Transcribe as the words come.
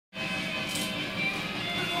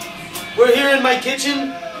We're here in my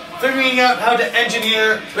kitchen, figuring out how to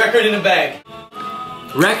engineer record in a bag.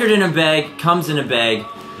 Record in a bag comes in a bag,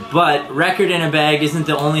 but record in a bag isn't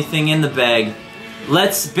the only thing in the bag.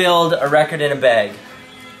 Let's build a record in a bag.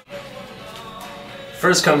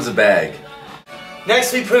 First comes the bag.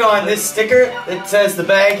 Next we put on this sticker that says the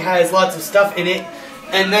bag has lots of stuff in it,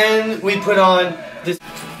 and then we put on this.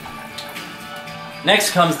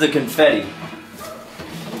 Next comes the confetti.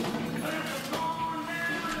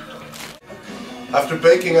 After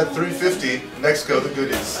baking at 350, next go the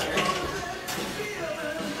goodies.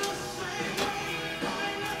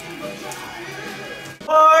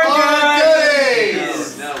 More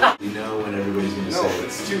goodies! You know when everybody's gonna No, say it.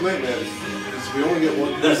 it's too late, man. Because we only get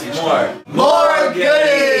one. There's each more. time. More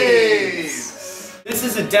goodies! This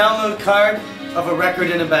is a download card of a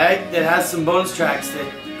record in a bag that has some bonus tracks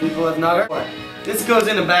that people have not heard. This goes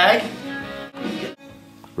in a bag.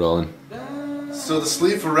 Rolling. So the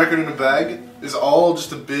sleeve for record in a bag is all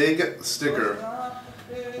just a big sticker.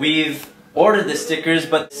 We've ordered the stickers,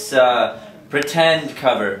 but it's pretend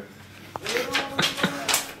cover.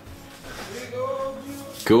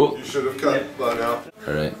 Cool. You should have cut by now.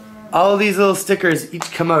 Alright. All these little stickers each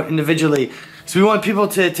come out individually. So we want people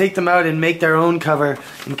to take them out and make their own cover.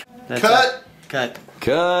 And Cut! Cut.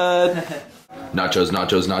 Cut! Nachos,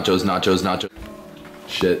 nachos, nachos, nachos, nachos.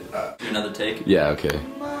 Shit. Do another take. Yeah, okay.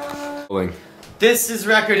 Rolling. This is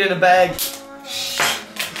record in a bag.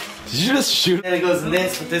 Did you just shoot? And it goes in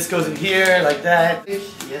this, but this goes in here, like that.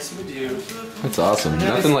 Yes, we do. That's awesome.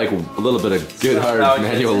 Nothing like a little bit of good hard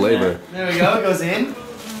manual labor. There we go, it goes in.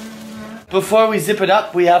 Before we zip it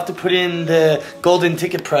up, we have to put in the golden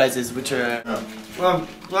ticket prizes, which are...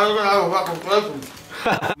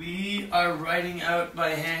 We are writing out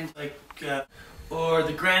by hand, like, or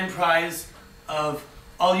the grand prize of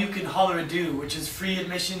All You Can Holler-a-Do, which is free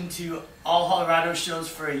admission to all Colorado shows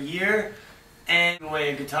for a year, and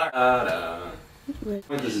away a guitar. When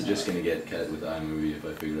this is just gonna get cut with iMovie if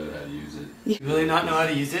I figure out how to use it. You really not know how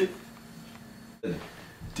to use it?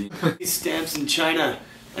 These stamps in China,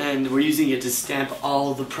 and we're using it to stamp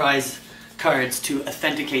all the prize cards to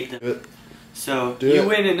authenticate them. So you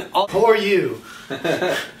win and all for you. And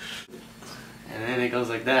then it goes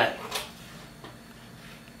like that.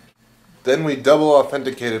 Then we double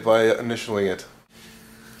authenticate it by initialing it.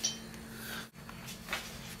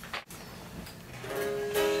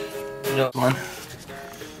 No one.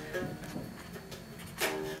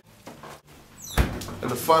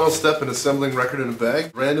 And the final step in assembling record in a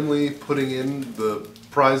bag, randomly putting in the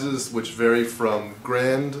prizes which vary from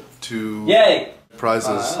grand to Yay!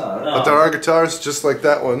 prizes. But there are guitars just like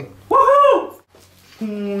that one.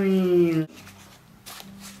 Woohoo!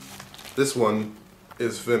 This one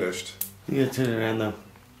is finished. You gotta turn it around though.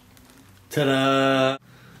 Ta-da!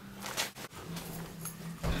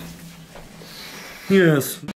 Yes.